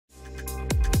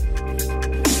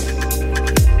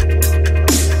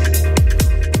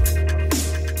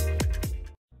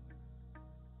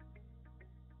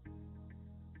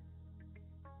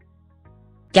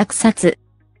虐殺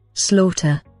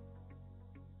slaughter,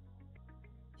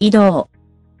 移動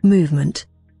movement,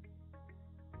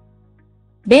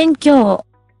 勉強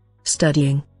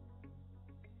studying,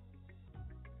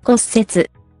 骨折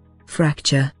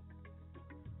fracture,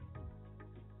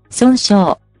 損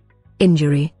傷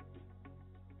injury,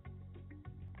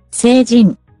 成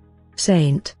人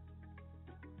saint,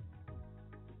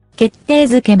 決定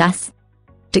づけます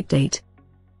dictate,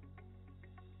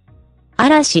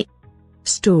 嵐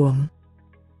storm,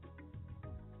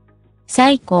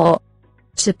 最高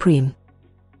supreme,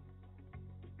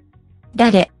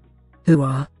 誰 who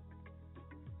are,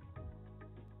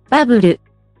 バブル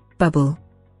bubble,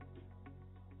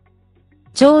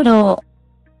 長老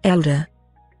elder,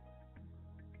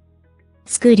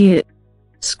 スクリュー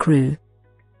screw,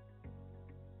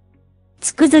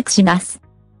 つくづくします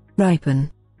ripen,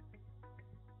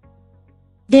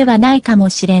 ではないかも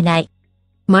しれない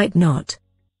might not,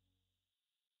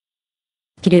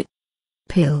 切る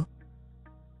pill,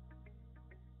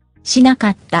 しなか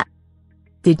った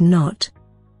did not,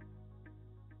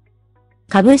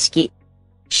 株式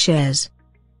shares,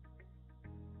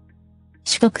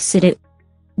 取得する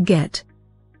get,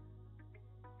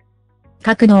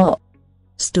 格納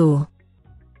store,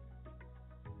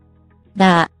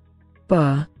 バー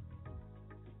bar,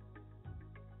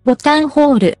 ボタン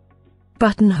ホール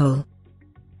buttonhole,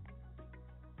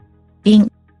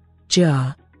 瓶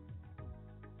jar,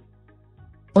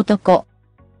 男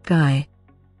guy,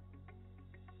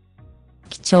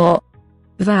 貴重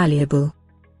valuable,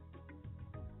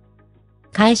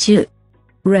 改修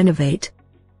renovate,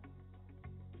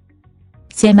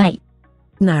 狭い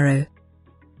narrow,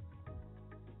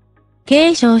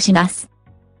 継承します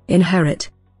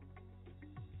inherit,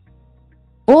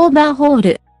 オーバーホー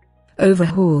ル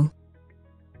overhaul,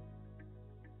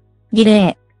 儀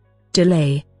礼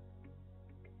delay,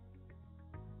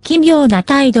 奇妙な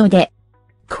態度で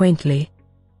quaintly,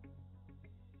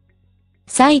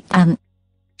 最短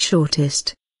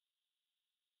shortest,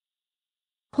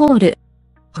 ホール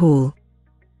hall,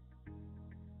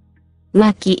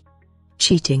 浮気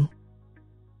cheating,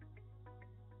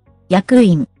 役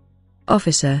員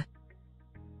officer,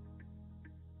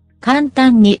 簡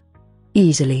単に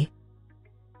easily,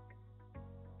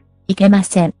 いけま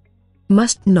せん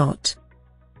must not,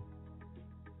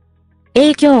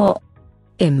 影響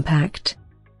impact,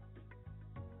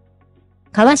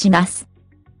 かわします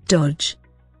dodge,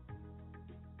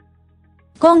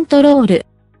 コントロール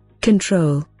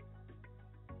control,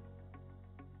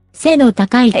 背の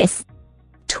高いです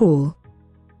tall,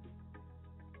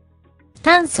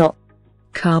 炭素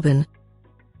carbon,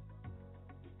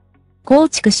 構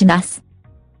築します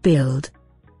build,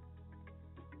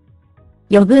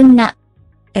 余分な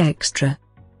extra,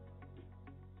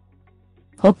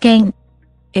 保険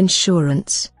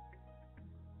insurance,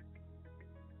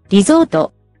 リゾー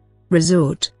ト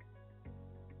resort,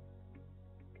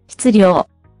 質量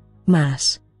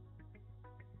mass,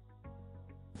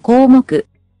 項目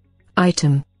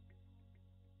item,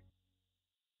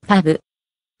 パブ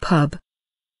pub,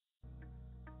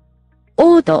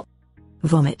 オート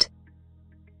vomit,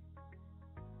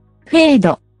 フェー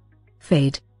ド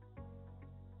fade,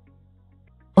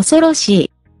 恐ろし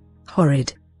い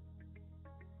horrid,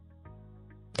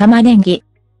 玉ねぎ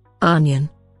onion,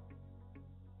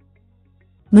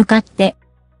 向かって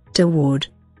toward,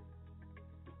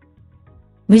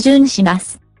 矛盾しま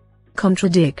す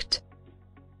contradict,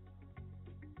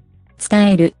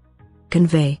 伝える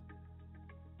convey,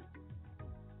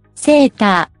 セー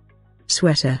タ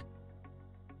sweater, ー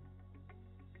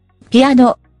ピア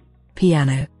ノ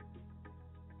piano,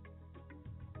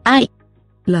 愛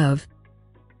love,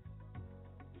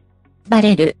 バ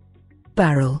レル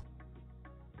barrel,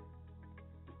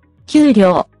 給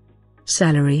料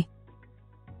salary,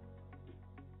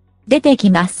 出てき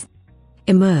ます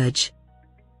emerge,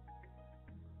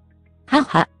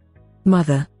 母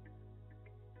mother,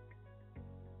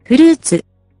 フルーツ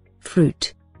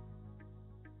fruit,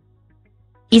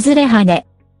 いずれ羽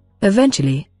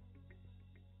eventually,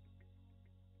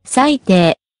 最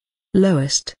低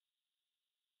lowest,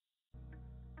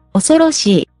 恐ろ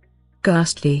しい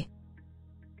ghastly,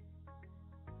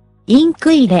 イン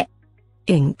ク入れ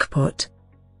ink pot,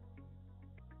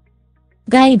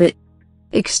 外部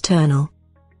external,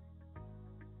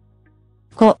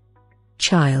 子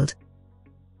child,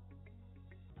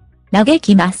 嘆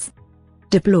きます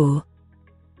deplore,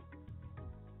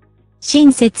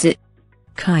 親切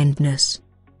kindness,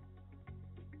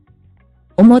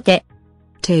 表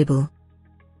table,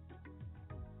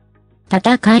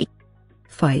 戦い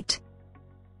fight,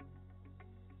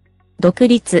 独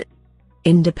立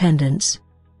independence,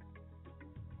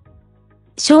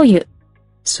 醤油、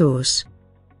sauce,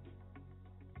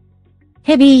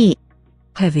 ヘビ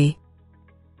ー、 heavy,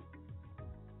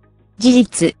 事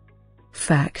実、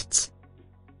 facts,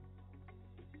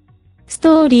 ス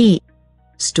トーリ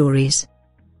stories,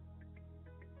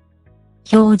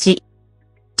 ー、表示、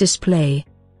 display,